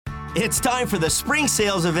It's time for the spring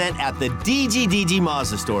sales event at the DGDG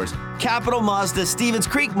Mazda stores. Capital Mazda, Stevens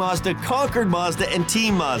Creek Mazda, Concord Mazda, and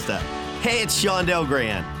Team Mazda. Hey, it's Shondell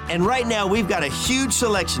Grand. And right now, we've got a huge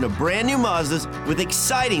selection of brand new Mazdas with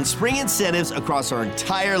exciting spring incentives across our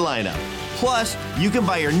entire lineup. Plus, you can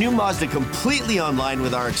buy your new Mazda completely online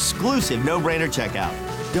with our exclusive no-brainer checkout.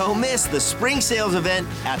 Don't miss the spring sales event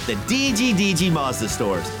at the DGDG Mazda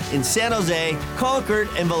stores in San Jose, Concord,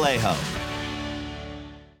 and Vallejo.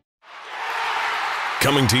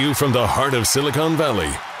 Coming to you from the heart of Silicon Valley,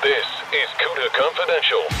 this is Cuda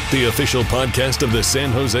Confidential, the official podcast of the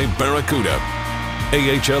San Jose Barracuda,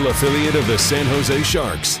 AHL affiliate of the San Jose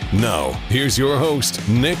Sharks. Now, here's your host,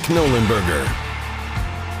 Nick Nollenberger.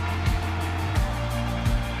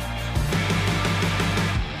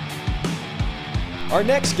 Our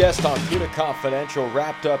next guest on Cuda Confidential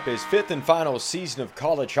wrapped up his fifth and final season of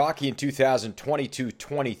college hockey in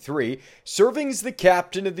 2022-23, serving as the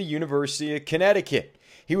captain of the University of Connecticut.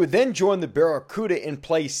 He would then join the Barracuda and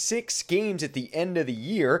play 6 games at the end of the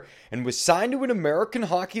year and was signed to an American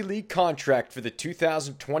Hockey League contract for the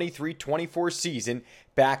 2023-24 season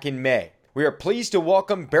back in May. We are pleased to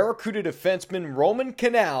welcome Barracuda defenseman Roman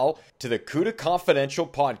Kinal to the Cuda Confidential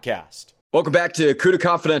podcast. Welcome back to Cuda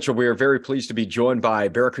Confidential. We are very pleased to be joined by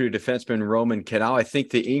Barracuda defenseman Roman Kinal. I think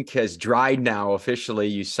the ink has dried now officially.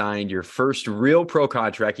 You signed your first real pro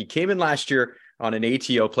contract. You came in last year on an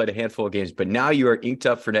ATO, played a handful of games, but now you are inked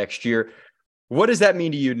up for next year. What does that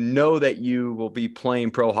mean to you? Know that you will be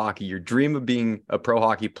playing pro hockey. Your dream of being a pro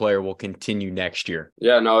hockey player will continue next year.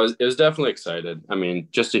 Yeah, no, it was definitely excited. I mean,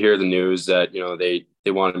 just to hear the news that,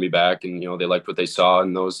 they wanted me back and, they liked what they saw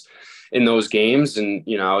in those games. And,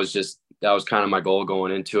 that was kind of my goal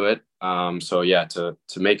going into it. So yeah, to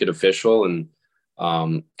make it official and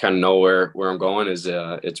kind of know where I'm going is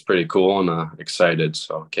it's pretty cool and excited.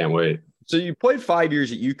 So can't wait. So you played 5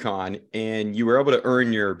 years at UCONN and you were able to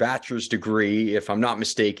earn your bachelor's degree, if I'm not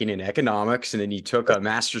mistaken, in economics. And then you took a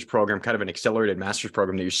master's program, kind of an accelerated master's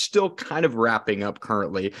program that you're still kind of wrapping up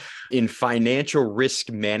currently in financial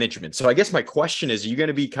risk management. So I guess my question is, are you going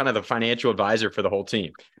to be kind of the financial advisor for the whole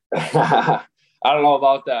team? I don't know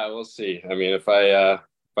about that. We'll see. I mean, if I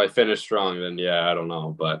finish strong, then yeah, I don't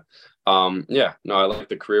know. But yeah, no, I like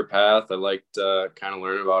the career path. I liked kind of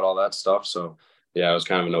learning about all that stuff. So yeah, it was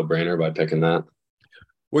kind of a no-brainer by picking that.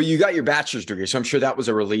 Well, you got your bachelor's degree, so I'm sure that was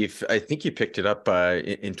a relief. I think you picked it up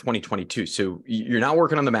in 2022. So you're now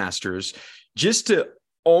working on the master's. Just to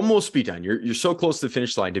almost be done, you're so close to the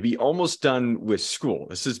finish line, to be almost done with school.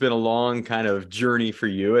 This has been a long kind of journey for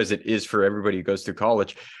you, as it is for everybody who goes through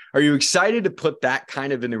college. Are you excited to put that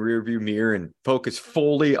kind of in the rearview mirror and focus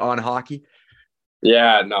fully on hockey?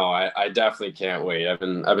 Yeah, no, I definitely can't wait. I've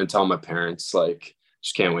been telling my parents,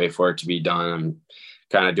 just can't wait for it to be done. I'm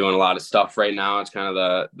kind of doing a lot of stuff right now. It's kind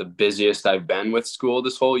of the busiest I've been with school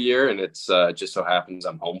this whole year. And it's just so happens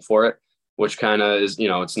I'm home for it, which kind of is,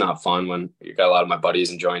 it's not fun when you got a lot of my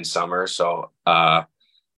buddies enjoying summer. So, but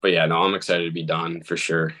yeah, no, I'm excited to be done for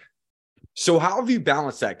sure. So how have you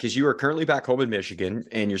balanced that? Because you are currently back home in Michigan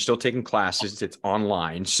and you're still taking classes. It's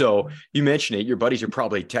online. So you mentioned it. Your buddies are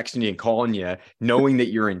probably texting you and calling you, knowing that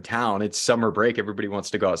you're in town. It's summer break. Everybody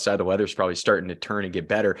wants to go outside. The weather's probably starting to turn and get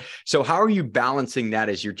better. So how are you balancing that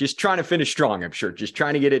as you're just trying to finish strong? I'm sure just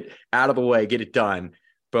trying to get it out of the way, get it done,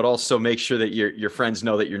 but also make sure that your friends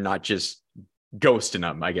know that you're not just ghosting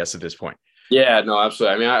them, I guess, at this point. Yeah, no,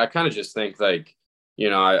 absolutely. I mean, I kind of just think I'm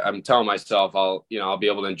telling myself I'll be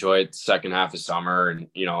able to enjoy it the second half of summer and,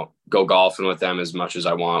 go golfing with them as much as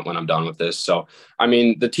I want when I'm done with this. So, I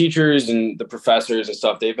mean, the teachers and the professors and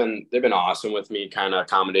stuff, they've been awesome with me, kind of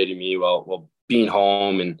accommodating me while being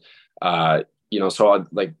home. And, so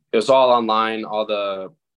it was all online. All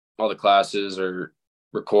the classes are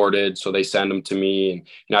recorded. So they send them to me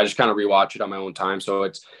and, I just kind of rewatch it on my own time. So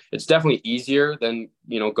it's definitely easier than,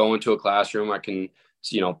 going to a classroom. I can,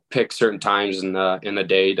 pick certain times in the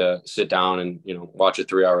day to sit down and, watch a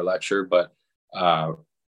 3-hour lecture. But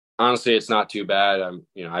honestly, it's not too bad.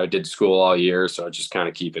 I did school all year, so just kind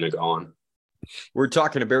of keeping it going. We're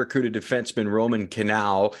talking to Barracuda defenseman Roman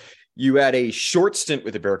Kinal. You had a short stint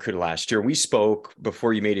with the Barracuda last year. We spoke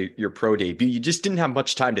before you made your pro debut. You just didn't have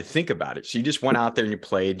much time to think about it. So you just went out there and you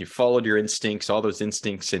played, you followed your instincts, all those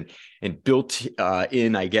instincts, and built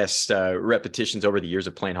in, I guess, repetitions over the years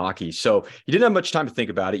of playing hockey. So you didn't have much time to think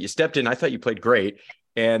about it. You stepped in. I thought you played great.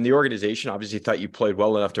 And the organization obviously thought you played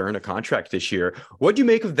well enough to earn a contract this year. What do you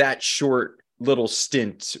make of that short little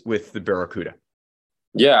stint with the Barracuda?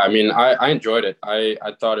 Yeah, I mean, I enjoyed it. I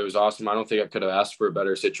thought it was awesome. I don't think I could have asked for a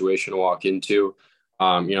better situation to walk into.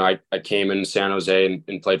 I came in San Jose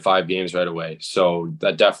and played 5 games right away. So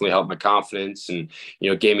that definitely helped my confidence and,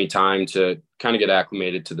 gave me time to kind of get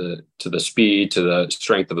acclimated to the speed, to the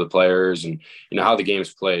strength of the players and, how the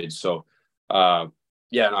game's played. So,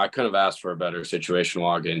 I couldn't have asked for a better situation to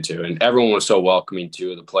walk into. And everyone was so welcoming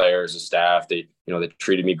too, the players, the staff. They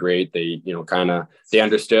treated me great. They, they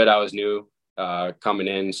understood I was new coming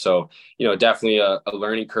in. So, definitely a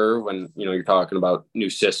learning curve when, you're talking about new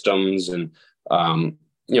systems and,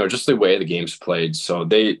 just the way the game's played. So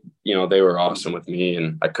they were awesome with me,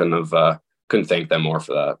 and I couldn't thank them more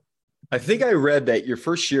for that. I think I read that your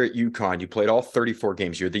first year at UConn, you played all 34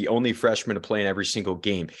 games. You're the only freshman to play in every single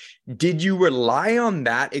game. Did you rely on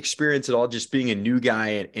that experience at all, just being a new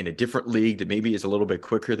guy in a different league that maybe is a little bit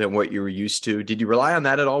quicker than what you were used to? Did you rely on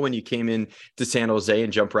that at all when you came in to San Jose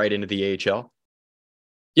and jumped right into the AHL?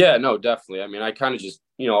 Yeah, no, definitely. I mean, I kind of just,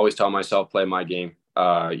 always tell myself, play my game,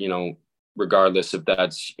 regardless if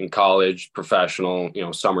that's in college, professional,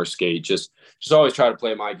 summer skate, just always try to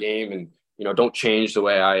play my game and, don't change the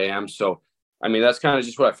way I am. So, I mean, that's kind of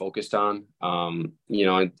just what I focused on.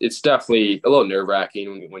 It's definitely a little nerve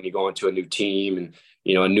wracking when you go into a new team and,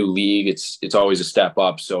 a new league. It's always a step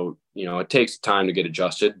up. So, it takes time to get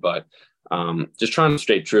adjusted, but just trying to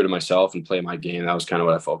stay true to myself and play my game. That was kind of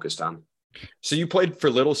what I focused on. So you played for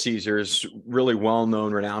Little Caesars, really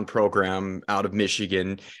well-known, renowned program out of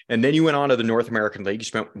Michigan. And then you went on to the North American League. You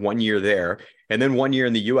spent 1 year there and then 1 year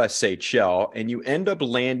in the USHL. And you end up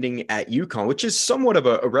landing at UConn, which is somewhat of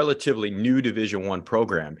a relatively new Division I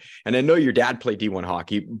program. And I know your dad played D1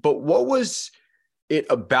 hockey, but what was it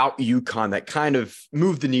about UConn that kind of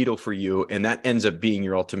moved the needle for you and that ends up being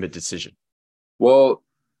your ultimate decision? Well,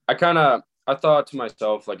 I thought to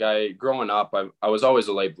myself, like growing up, I was always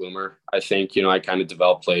a late bloomer. I think, I kind of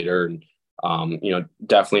developed later and,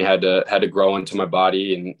 definitely had to grow into my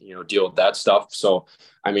body and, deal with that stuff. So,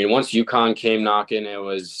 I mean, once UConn came knocking, it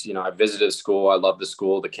was, I visited the school. I loved the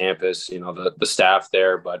school, the campus, the staff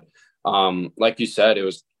there. But, like you said, it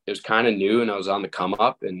was kind of new and I was on the come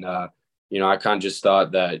up and, I kind of just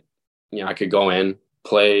thought that, I could go in,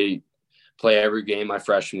 play every game my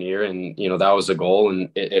freshman year. And, that was the goal and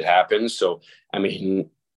it happened. So, I mean,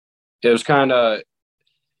 it was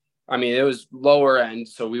it was lower end.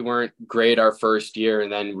 So we weren't great our first year.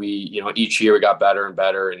 And then we, each year we got better and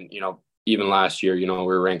better. And, even last year, we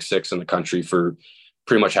were ranked 6th in the country for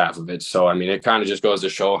pretty much half of it. So, I mean, it kind of just goes to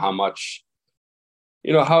show how much,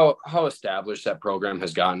 how established that program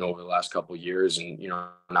has gotten over the last couple of years. And,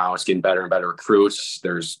 now it's getting better and better recruits.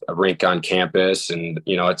 There's a rink on campus and,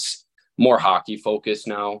 it's more hockey focused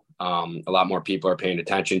now. A lot more people are paying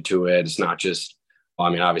attention to it. It's not just,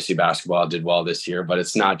 obviously basketball did well this year, but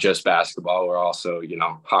it's not just basketball. We're also,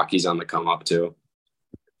 hockey's on the come up too.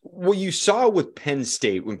 Well, you saw with Penn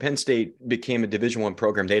State, when Penn State became a Division I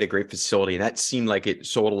program, they had a great facility and that seemed like it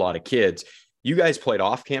sold a lot of kids. You guys played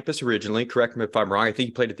off campus originally. Correct me if I'm wrong. I think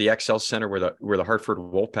you played at the XL Center where the Hartford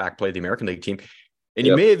Wolfpack played the American League team. And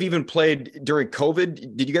you may have even played during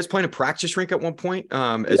COVID. Did you guys play in a practice rink at one point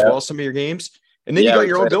as well as some of your games? And then you got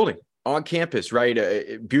your own building on campus, right?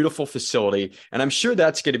 A beautiful facility. And I'm sure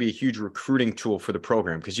that's going to be a huge recruiting tool for the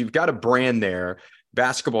program because you've got a brand there,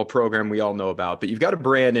 basketball program we all know about, but you've got a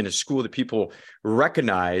brand in a school that people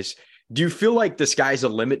recognize. Do you feel like the sky's the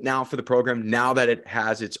limit now for the program now that it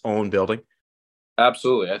has its own building?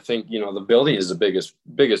 Absolutely. I think, the building is the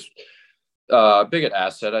biggest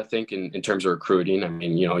asset, I think, in terms of recruiting. I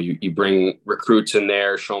mean, you bring recruits in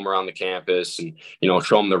there, show them around the campus and,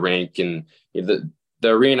 show them the rink and the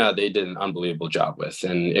arena they did an unbelievable job with.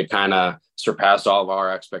 And it kind of surpassed all of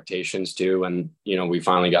our expectations too. And, we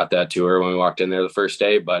finally got that tour when we walked in there the first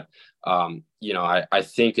day. But, I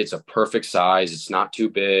think it's a perfect size. It's not too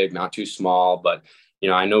big, not too small, but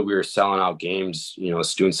I know we were selling out games,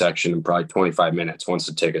 student section in probably 25 minutes once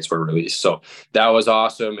the tickets were released. So that was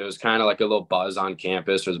awesome. It was kind of like a little buzz on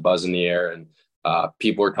campus. There was a buzz in the air and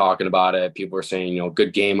people were talking about it. People were saying,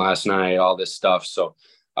 good game last night, all this stuff. So,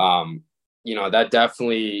 that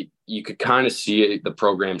definitely, you could kind of see the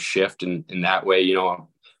program shift in that way,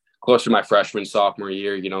 closer to my freshman, sophomore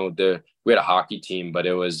year, we had a hockey team, but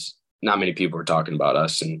it was not many people were talking about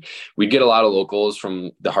us, and we'd get a lot of locals from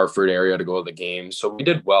the Hartford area to go to the game. So we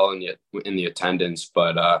did well in the attendance,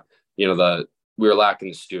 but we were lacking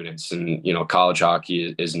the students, and college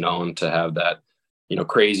hockey is known to have that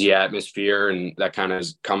crazy atmosphere, and that kind of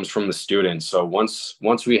comes from the students. So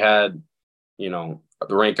once we had the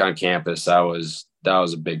rink on campus, that was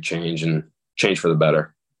a big change and change for the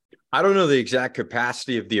better. I don't know the exact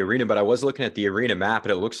capacity of the arena, but I was looking at the arena map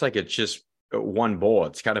and it looks like it's just one bowl.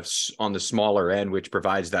 It's kind of on the smaller end, which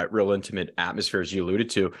provides that real intimate atmosphere, as you alluded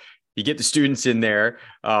to. You get the students in there.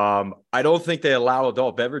 I don't think they allow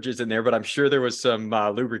adult beverages in there, but I'm sure there was some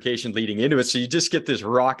lubrication leading into it. So you just get this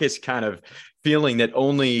raucous kind of feeling that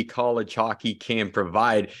only college hockey can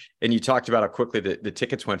provide. And you talked about how quickly the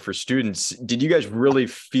tickets went for students. Did you guys really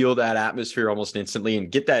feel that atmosphere almost instantly and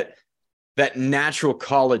get that natural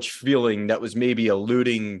college feeling that was maybe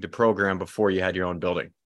eluding the program before you had your own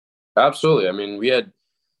building? Absolutely. I mean,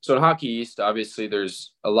 so in Hockey East, obviously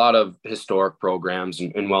there's a lot of historic programs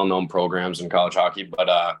and well-known programs in college hockey, but,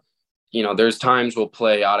 there's times we'll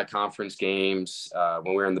play out of conference games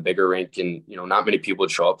when we're in the bigger rink and, not many people would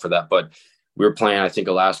show up for that, but we were playing, I think,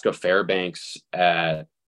 Alaska Fairbanks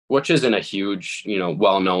which isn't a huge,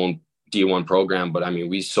 well-known D1 program, but I mean,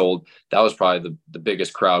 that was probably the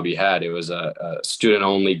biggest crowd we had. It was a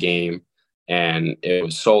student-only game and it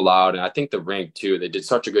was so loud. And I think the rink too, they did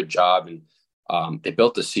such a good job, and they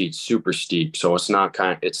built the seats super steep, so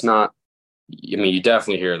you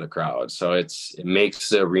definitely hear the crowd, so it makes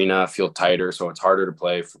the arena feel tighter, so it's harder to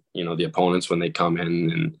play for, the opponents when they come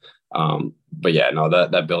in. And but yeah, no,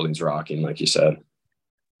 that building's rocking, like you said.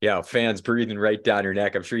 Yeah, fans breathing right down your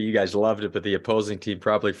neck. I'm sure you guys loved it, but the opposing team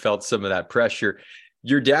probably felt some of that pressure.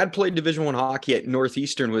 Your dad played Division I hockey at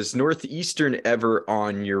Northeastern. Was Northeastern ever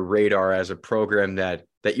on your radar as a program that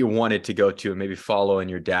you wanted to go to and maybe follow in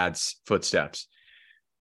your dad's footsteps?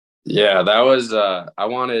 Yeah, that was I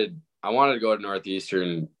wanted to go to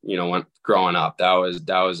Northeastern, when growing up. That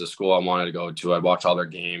was a school I wanted to go to. I'd watch all their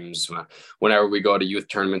games. Whenever we go to youth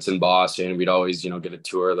tournaments in Boston, we'd always, get a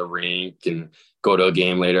tour of the rink and go to a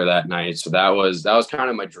game later that night. So that was kind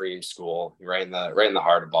of my dream school, right in the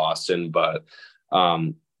heart of Boston. But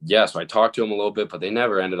so I talked to them a little bit, but they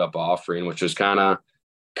never ended up offering, which was kind of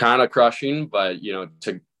crushing. But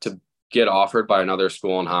to get offered by another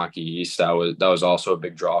school in Hockey East, that was also a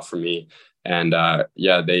big draw for me. And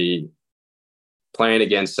they playing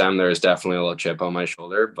against them, there's definitely a little chip on my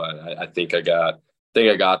shoulder, but I think I got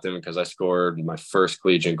them because I scored my first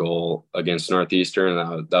collegiate goal against Northeastern,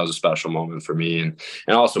 and that was a special moment for me and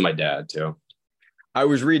also my dad too. I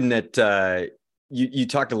was reading that you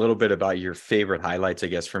talked a little bit about your favorite highlights, I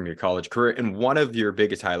guess, from your college career, and one of your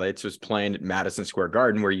biggest highlights was playing at Madison Square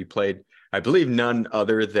Garden, where you played, I believe, none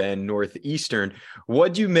other than Northeastern.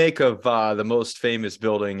 What'd you make of the most famous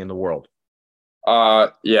building in the world? I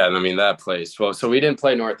mean, that place. Well, so we didn't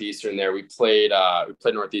play Northeastern there. We played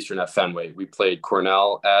Northeastern at Fenway. We played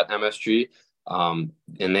Cornell at MSG. And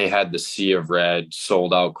they had the Sea of Red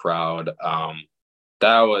sold out crowd.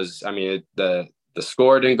 That was, I mean, the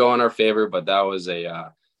score didn't go in our favor, but that was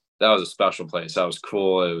a special place. That was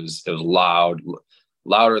cool. It was loud,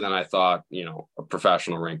 louder than I thought, a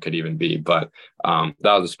professional rink could even be, but, that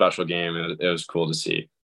was a special game. It was cool to see.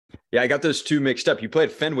 Yeah, I got those two mixed up. You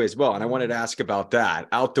played Fenway as well, and I wanted to ask about that.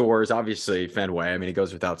 Outdoors, obviously, Fenway. I mean, it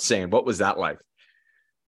goes without saying. What was that like?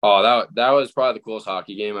 Oh, that was probably the coolest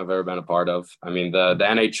hockey game I've ever been a part of. I mean, the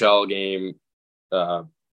NHL game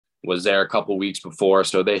was there a couple weeks before,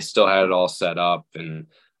 so they still had it all set up. And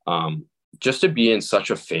just to be in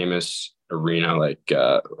such a famous arena like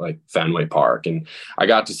Fenway Park, and I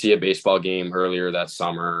got to see a baseball game earlier that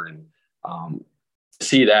summer, and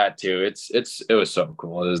see that too. It was so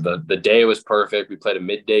cool. It was the day was perfect. We played a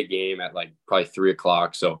midday game at like probably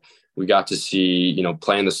 3:00. So we got to see,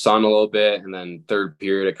 play in the sun a little bit. And then third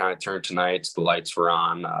period, it kind of turned to nights. The lights were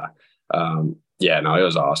on. It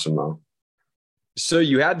was awesome though. So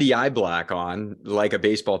you had the eye black on like a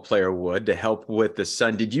baseball player would to help with the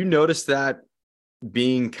sun. Did you notice that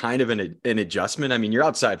being kind of an adjustment? I mean, you're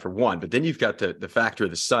outside for one, but then you've got the factor of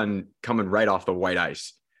the sun coming right off the white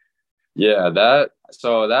ice. Yeah, that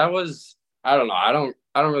was, I don't know. I don't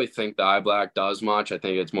really think the eye black does much. I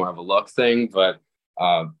think it's more of a look thing, but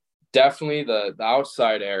definitely the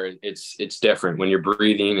outside air, it's different when you're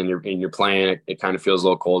breathing and you're playing. It kind of feels a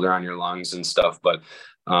little colder on your lungs and stuff. But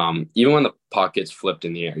even when the puck gets flipped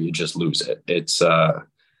in the air, you just lose it.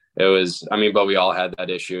 But we all had that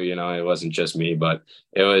issue. It wasn't just me, but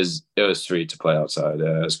it was sweet to play outside.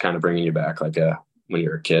 It was kind of bringing you back like when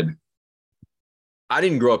you're a kid. I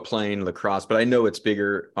didn't grow up playing lacrosse, but I know it's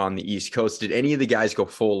bigger on the East Coast. Did any of the guys go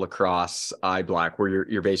full lacrosse eye black where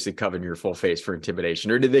you're basically covering your full face for intimidation,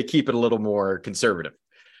 or did they keep it a little more conservative?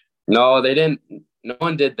 No, they didn't. No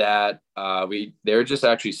one did that. They were just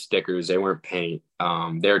actually stickers. They weren't paint.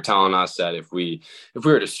 They were telling us that if we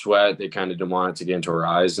were to sweat, they kind of didn't want it to get into our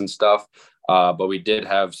eyes and stuff. But we did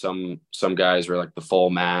have some guys were like the full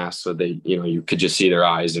mask, so they, you could just see their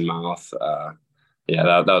eyes and mouth.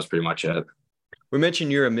 That was pretty much it. We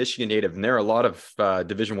mentioned you're a Michigan native, and there are a lot of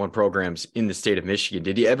Division I programs in the state of Michigan.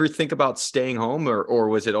 Did you ever think about staying home, or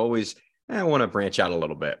was it always, I want to branch out a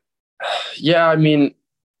little bit? Yeah, I mean,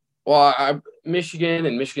 Well, Michigan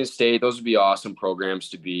and Michigan State, those would be awesome programs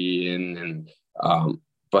to be in.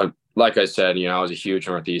 But like I said, I was a huge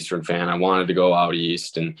Northeastern fan. I wanted to go out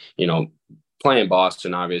east and, play in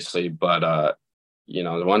Boston, obviously. But,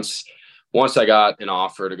 once I got an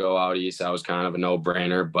offer to go out east, that was kind of a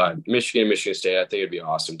no-brainer. But Michigan, Michigan State, I think it'd be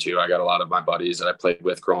awesome too. I got a lot of my buddies that I played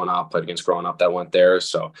against growing up that went there.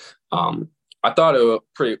 So I thought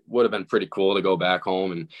it would have been pretty cool to go back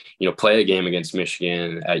home and, play a game against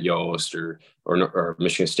Michigan at Yost or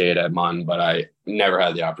Michigan State at Munn, but I never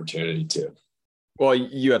had the opportunity to. Well,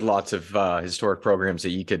 you had lots of historic programs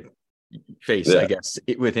that you could face, Yeah. I guess,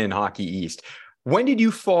 within Hockey East. When did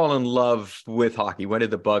you fall in love with hockey? When did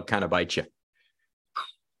the bug kind of bite you?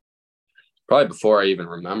 Probably before I even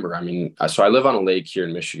remember. I mean, so I live on a lake here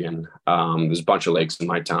in Michigan. There's a bunch of lakes in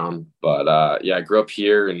my town, but I grew up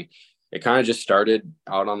here, and it kind of just started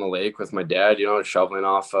out on the lake with my dad, shoveling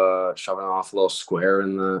off a little square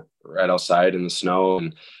right outside in the snow.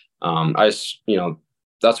 And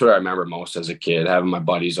that's what I remember most as a kid, having my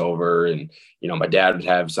buddies over, and, my dad would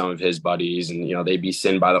have some of his buddies, and, they'd be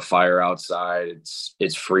sitting by the fire outside.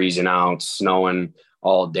 It's freezing out, snowing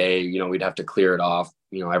all day. We'd have to clear it off,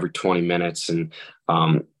 every 20 minutes. And,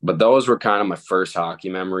 but those were kind of my first hockey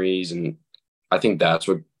memories. And I think that's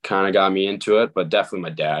what kind of got me into it, but definitely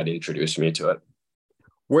my dad introduced me to it.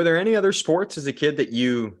 Were there any other sports as a kid that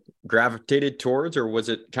you gravitated towards, or was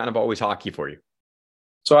it kind of always hockey for you?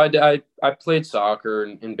 So I played soccer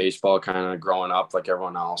and baseball kind of growing up like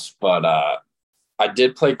everyone else, but I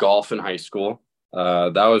did play golf in high school.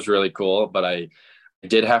 That was really cool, but I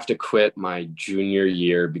did have to quit my junior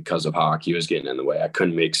year because of hockey was getting in the way. I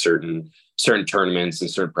couldn't make certain tournaments and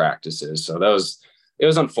certain practices. So it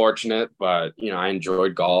was unfortunate, but, I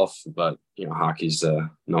enjoyed golf, but, hockey's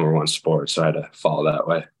the number one sport. So I had to follow that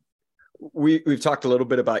way. We've talked a little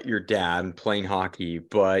bit about your dad playing hockey,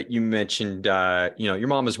 but you mentioned, your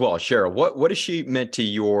mom as well, Cheryl. What has she meant to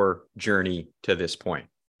your journey to this point?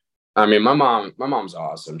 I mean, my mom's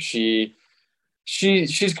awesome. She's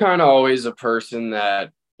kind of always a person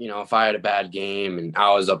that, if I had a bad game and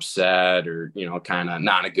I was upset or, kind of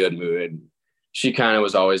not in a good mood, she kind of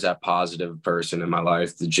was always that positive person in my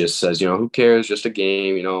life that just says, who cares? Just a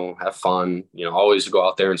game, have fun, always go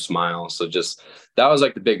out there and smile. So just, that was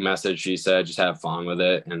like the big message she said, just have fun with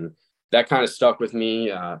it. And that kind of stuck with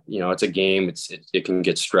me. It's a game. It can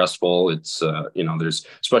get stressful. It's, there's,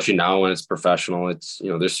 especially now when it's professional, it's,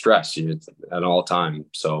 there's stress at all time.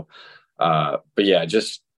 So, but yeah,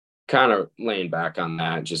 just kind of laying back on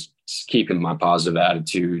that, just keeping my positive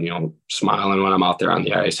attitude, smiling when I'm out there on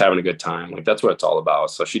the ice, having a good time. Like, that's what it's all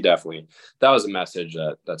about. So that was a message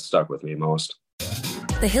that stuck with me most.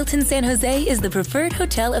 The Hilton San Jose is the preferred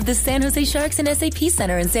hotel of the San Jose Sharks and SAP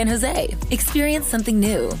Center in San Jose. Experience something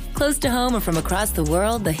new. Close to home or from across the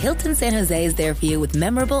world, the Hilton San Jose is there for you with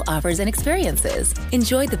memorable offers and experiences.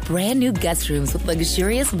 Enjoy the brand new guest rooms with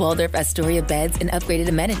luxurious Waldorf Astoria beds and upgraded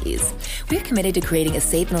amenities. We're committed to creating a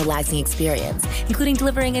safe and relaxing experience, including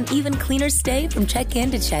delivering an even cleaner stay from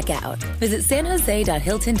check-in to check-out. Visit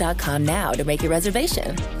sanjose.hilton.com now to make your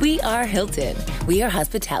reservation. We are Hilton. We are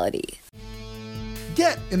hospitality.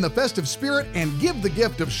 Get in the festive spirit and give the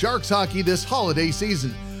gift of Sharks hockey this holiday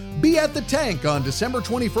season. Be at the Tank on December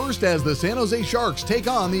 21st as the San Jose Sharks take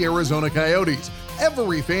on the Arizona Coyotes.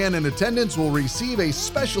 Every fan in attendance will receive a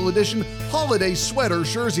special edition holiday sweater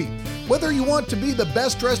jersey. Whether you want to be the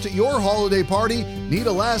best dressed at your holiday party, need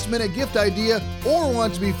a last-minute gift idea, or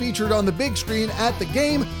want to be featured on the big screen at the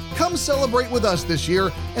game, come celebrate with us this year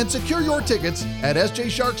and secure your tickets at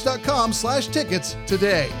sjsharks.com/tickets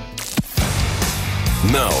today.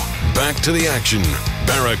 Now, back to the action.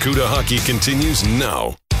 Barracuda hockey continues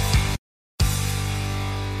now.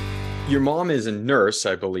 Your mom is a nurse,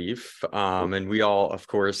 I believe, and we all, of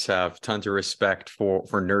course, have tons of respect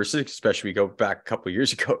for nurses, especially we go back a couple of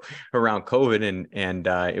years ago around COVID, and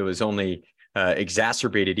it was only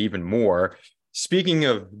exacerbated even more. Speaking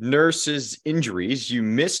of nurses' injuries, you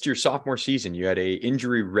missed your sophomore season. You had a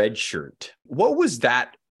injury red shirt. What was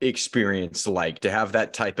that experience like to have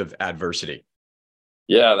that type of adversity?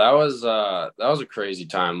 Yeah, that was a crazy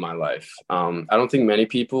time in my life. I don't think many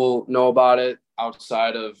people know about it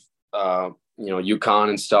outside of UCONN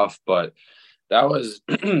and stuff, but that was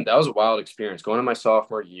that was a wild experience. Going to my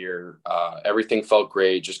sophomore year, everything felt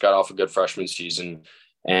great. Just got off a good freshman season,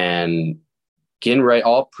 and getting ready.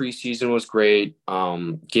 All preseason was great.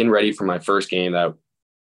 Getting ready for my first game of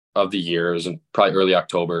the year. It was in probably early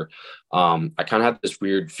October. I kind of had this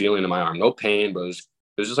weird feeling in my arm, no pain, but it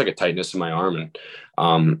was just like a tightness in my arm.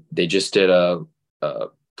 And they just did a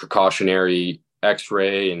precautionary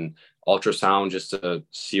x-ray and ultrasound just to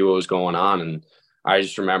see what was going on. And I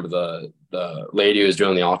just remember the lady who was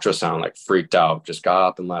doing the ultrasound like freaked out, just got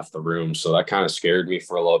up and left the room. So that kind of scared me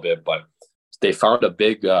for a little bit, but they found a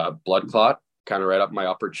big blood clot kind of right up my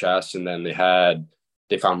upper chest. And then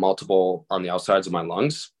they found multiple on the outsides of my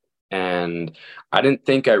lungs. And I didn't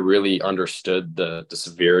think I really understood the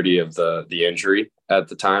severity of the injury at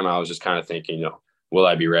the time. I was just kind of thinking, will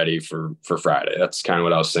I be ready for Friday? That's kind of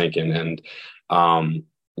what I was thinking. And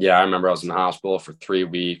yeah, I remember I was in the hospital for 3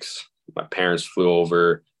 weeks. My parents flew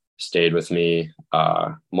over, stayed with me,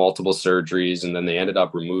 multiple surgeries. And then they ended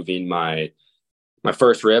up removing my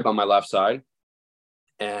first rib on my left side.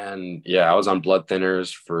 And yeah, I was on blood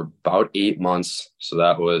thinners for about 8 months. So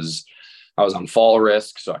I was on fall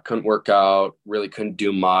risk. So I couldn't work out, really couldn't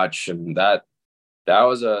do much. And that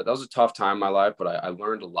was a tough time in my life, but I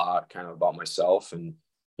learned a lot kind of about myself. And,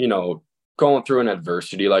 going through an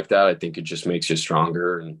adversity like that, I think it just makes you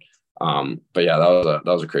stronger. And, but yeah, that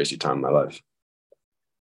was a crazy time in my life.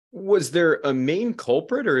 Was there a main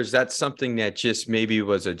culprit, or is that something that just maybe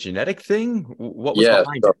was a genetic thing? What was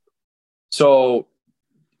behind it? So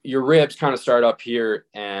your ribs kind of start up here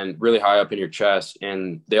and really high up in your chest,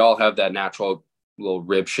 and they all have that natural little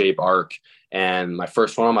rib shape arc. And my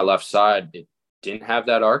first one on my left side, it didn't have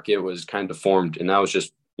that arc. It was kind of deformed. And that was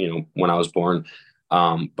just, when I was born.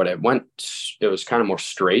 But it was kind of more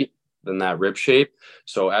straight than that rib shape.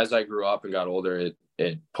 So as I grew up and got older,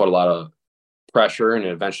 it put a lot of pressure, and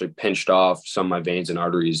it eventually pinched off some of my veins and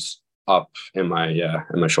arteries up in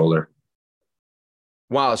my shoulder.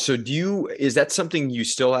 Wow. So is that something you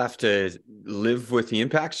still have to live with the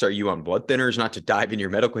impacts? Are you on blood thinners? Not to dive into your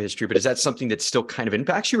medical history, but is that something that still kind of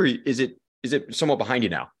impacts you, or is it somewhat behind you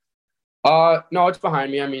now? No, it's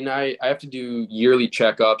behind me. I mean, I have to do yearly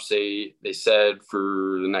checkups. They said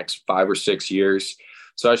for the next 5 or 6 years.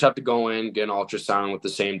 So I just have to go in, get an ultrasound with the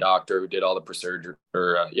same doctor who did all the procedure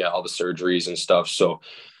all the surgeries and stuff. So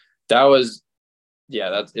that was,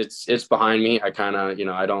 it's behind me. I kind of,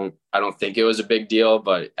 I don't think it was a big deal,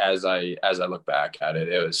 but as I look back at it,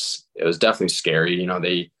 it was definitely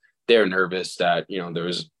scary. They're nervous that, there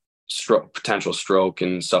was potential stroke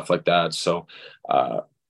and stuff like that. So,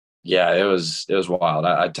 it was wild.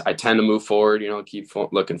 I tend to move forward, keep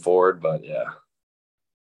looking forward, but yeah.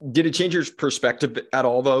 Did it change your perspective at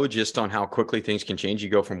all, though, just on how quickly things can change? You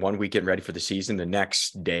go from 1 week getting ready for the season, the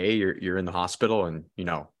next day you're in the hospital, and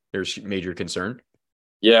there's major concern.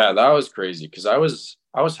 Yeah, that was crazy because I was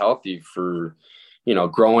healthy for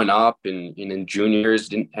growing up, and in juniors.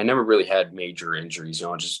 I never really had major injuries,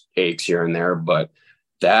 just aches here and there. But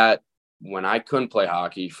that when I couldn't play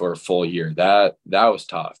hockey for a full year, that was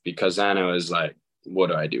tough, because then it was like,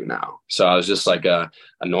 what do I do now? So I was just like a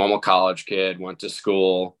normal college kid, went to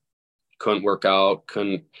school, couldn't work out,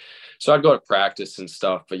 so I'd go to practice and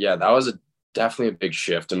stuff. But yeah, that was definitely a big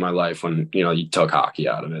shift in my life when, you took hockey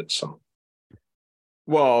out of it. So.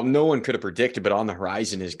 Well, no one could have predicted, but on the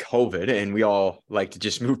horizon is COVID, and we all like to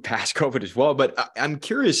just move past COVID as well. But I'm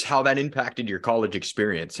curious how that impacted your college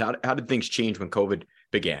experience. How did things change when COVID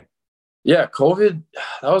began? Yeah, COVID,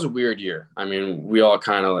 that was a weird year. I mean, we all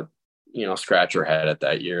kind of, scratch our head at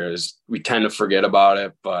that year, as we tend to forget about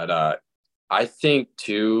it. But I think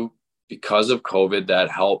too, because of COVID,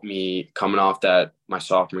 that helped me coming off that my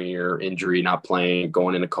sophomore year injury, not playing,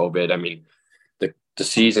 going into COVID. I mean, the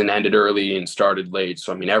season ended early and started late.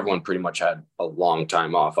 So, I mean, everyone pretty much had a long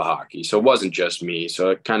time off of hockey. So it wasn't just me. So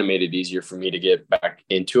it kind of made it easier for me to get back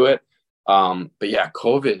into it. But yeah,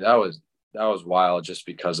 COVID, that was wild, just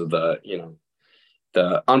because of the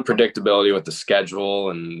unpredictability with the schedule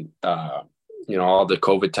and, all the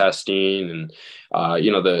COVID testing, and,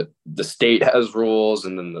 the state has rules,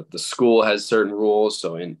 and then the school has certain rules.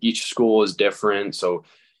 So, and each school is different. So,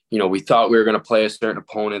 we thought we were going to play a certain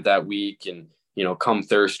opponent that week, and, come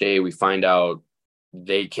Thursday, we find out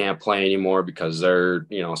they can't play anymore because they're,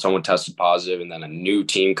 someone tested positive, and then a new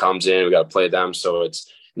team comes in, we got to play them. So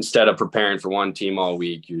it's, instead of preparing for one team all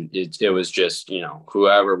week, it was just,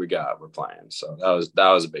 whoever we got, we're playing. So that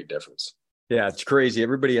was a big difference. Yeah, it's crazy.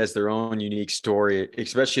 Everybody has their own unique story,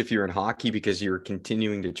 especially if you're in hockey, because you're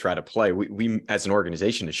continuing to try to play. We as an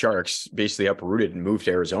organization, the Sharks, basically uprooted and moved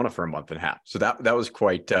to Arizona for a month and a half. So that was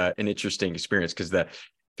quite an interesting experience, because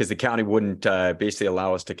the county wouldn't basically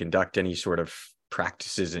allow us to conduct any sort of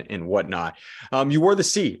practices and whatnot. You wore the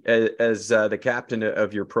C as the captain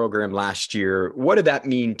of your program last year. What did that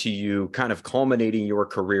mean to you, kind of culminating your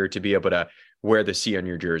career, to be able to wear the C on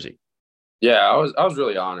your jersey? Yeah, I was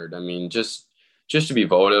really honored. I mean, just to be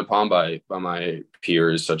voted upon by my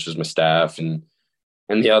peers, such as my staff and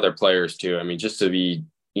the other players too. I mean, just to be,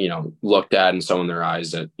 looked at and so in their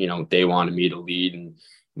eyes that, they wanted me to lead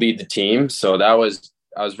the team. So that was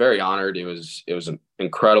I was very honored. It was an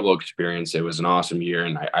incredible experience. It was an awesome year,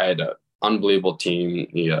 and I had an unbelievable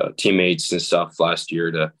teammates and stuff last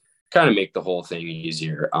year to kind of make the whole thing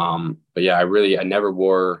easier. But yeah, I never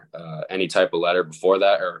wore any type of letter before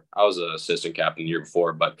that, or I was an assistant captain the year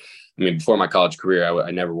before, but I mean, before my college career,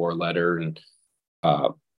 I never wore a letter, and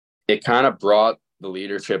it kind of brought the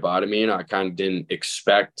leadership out of me, and I kind of didn't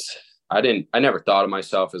expect. I never thought of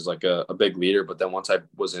myself as like a big leader, but then once I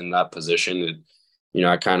was in that position,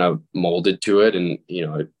 I kind of molded to it, and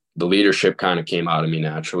the leadership kind of came out of me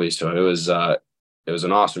naturally. So it was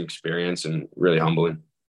an awesome experience and really humbling.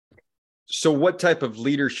 So what type of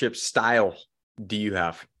leadership style do you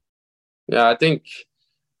have? Yeah, I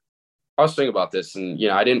was thinking about this, and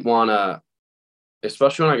I didn't want to,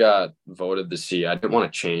 especially when I got voted the C, I didn't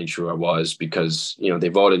want to change who I was because they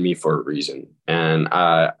voted me for a reason, and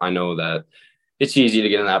I know that it's easy to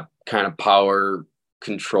get in that kind of power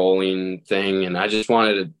controlling thing, and I just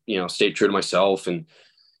wanted to stay true to myself and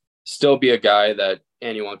still be a guy that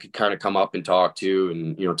anyone could kind of come up and talk to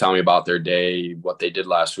and tell me about their day, what they did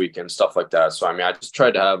last weekend, stuff like that. So I mean, I just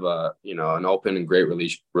tried to have an open and great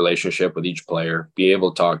relationship with each player, be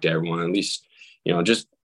able to talk to everyone, at least just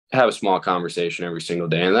have a small conversation every single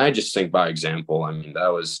day. And I just think by example. I mean,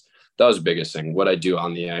 that was the biggest thing. What I do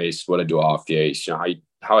on the ice, what I do off the ice,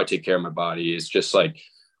 how I take care of my body is just like,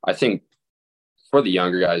 I think for the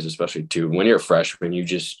younger guys, especially too, when you're a freshman, you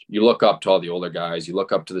look up to all the older guys, you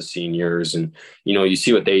look up to the seniors, and you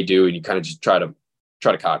see what they do, and you kind of just try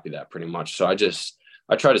to copy that pretty much. So I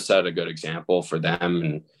try to set a good example for them,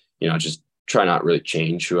 and just try not really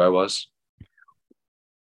change who I was.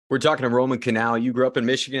 We're talking to Roman Kinal. You grew up in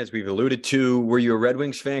Michigan, as we've alluded to. Were you a Red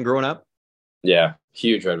Wings fan growing up? Yeah,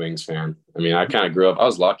 huge Red Wings fan. I mean, I kind of grew up. I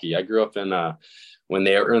was lucky. I grew up in when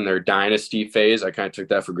they were in their dynasty phase. I kind of took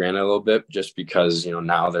that for granted a little bit, just because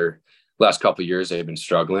now they're last couple of years they've been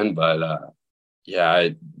struggling. But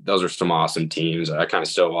those are some awesome teams. I kind of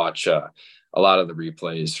still watch a lot of the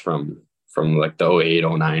replays from like the 08,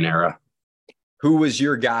 09 era. Who was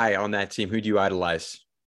your guy on that team? Who do you idolize?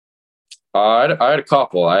 I had a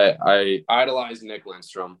couple. I idolized Nick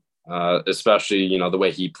Lindstrom, especially the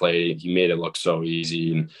way he played. He made it look so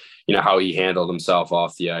easy, and how he handled himself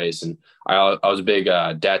off the ice. And I was a big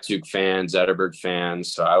Datsuk fan, Zetterberg fan.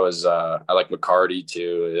 So I like McCarty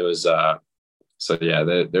too. It was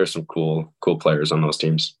there's some cool players on those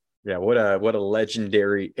teams. Yeah, what a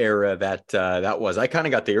legendary era that was. I kind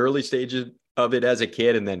of got the early stages of it as a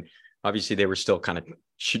kid, and then obviously they were still kind of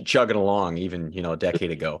chugging along even a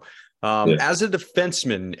decade ago. As a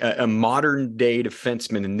defenseman, a modern day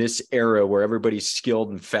defenseman in this era where everybody's skilled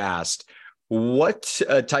and fast, what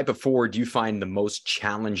type of forward do you find the most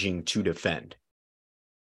challenging to defend?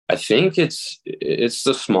 I think it's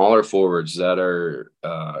the smaller forwards that are,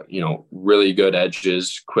 really good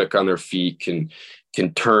edges, quick on their feet, can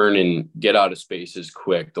turn and get out of spaces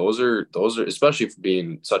quick. Those are especially for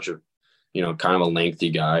being such a, kind of a lengthy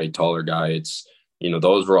guy, taller guy. It's,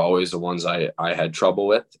 those were always the ones I had trouble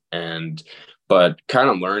with, but kind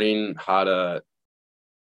of learning how to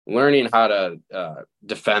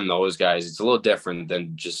defend those guys. It's a little different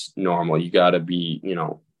than just normal. You got to be,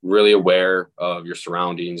 really aware of your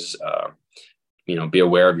surroundings, be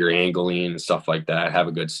aware of your angling and stuff like that, have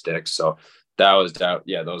a good stick. So those are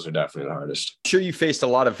definitely the hardest. I'm sure you faced a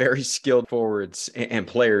lot of very skilled forwards and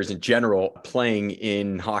players in general playing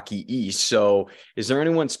in Hockey East. So is there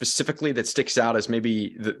anyone specifically that sticks out as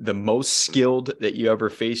maybe the most skilled that you ever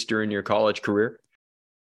faced during your college career?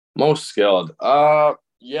 Most skilled?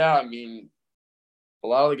 Yeah, I mean, a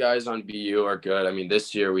lot of the guys on BU are good. I mean,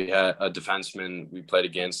 this year we had a defenseman we played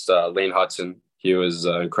against, Lane Hudson. He was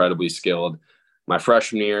incredibly skilled. My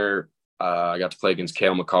freshman year, I got to play against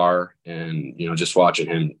Cale Makar, and just watching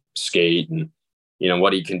him skate and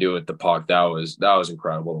what he can do with the puck, that was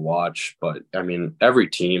incredible to watch. But I mean, every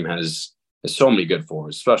team has so many good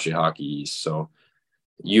forwards, especially Hockey East. So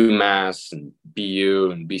UMass and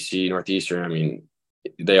BU and BC Northeastern, I mean,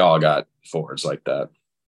 they all got forwards like that.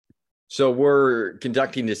 So we're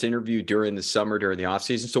conducting this interview during the summer, during the off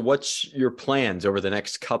season. So what's your plans over the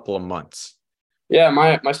next couple of months? Yeah,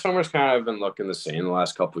 my summer's kind of been looking the same the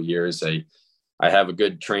last couple of years. I have a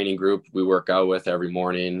good training group we work out with every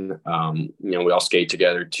morning. We all skate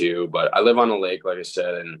together too, but I live on the lake, like I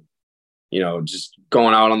said, and, just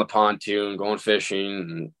going out on the pontoon, going fishing.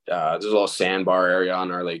 And, there's a little sandbar area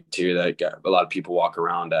on our lake too that a lot of people walk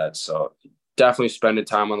around at. So definitely spending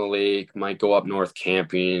time on the lake, might go up north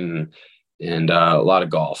camping, and a lot of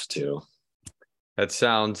golf too. That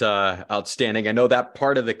sounds outstanding. I know that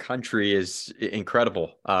part of the country is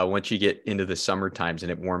incredible once you get into the summer times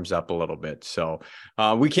and it warms up a little bit. So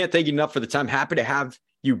we can't thank you enough for the time. Happy to have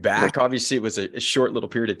you back. Obviously, it was a short little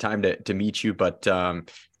period of time to meet you, but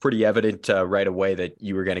pretty evident right away that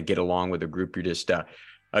you were going to get along with the group. You're just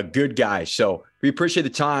a good guy. So we appreciate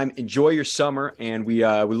the time. Enjoy your summer, and we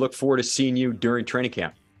look forward to seeing you during training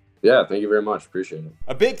camp. Yeah, thank you very much. Appreciate it.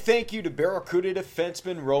 A big thank you to Barracuda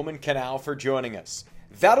defenseman Roman Kinal for joining us.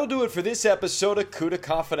 That'll do it for this episode of Cuda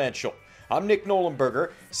Confidential. I'm Nick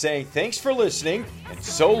Nollenberger saying thanks for listening, and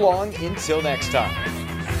so long until next time.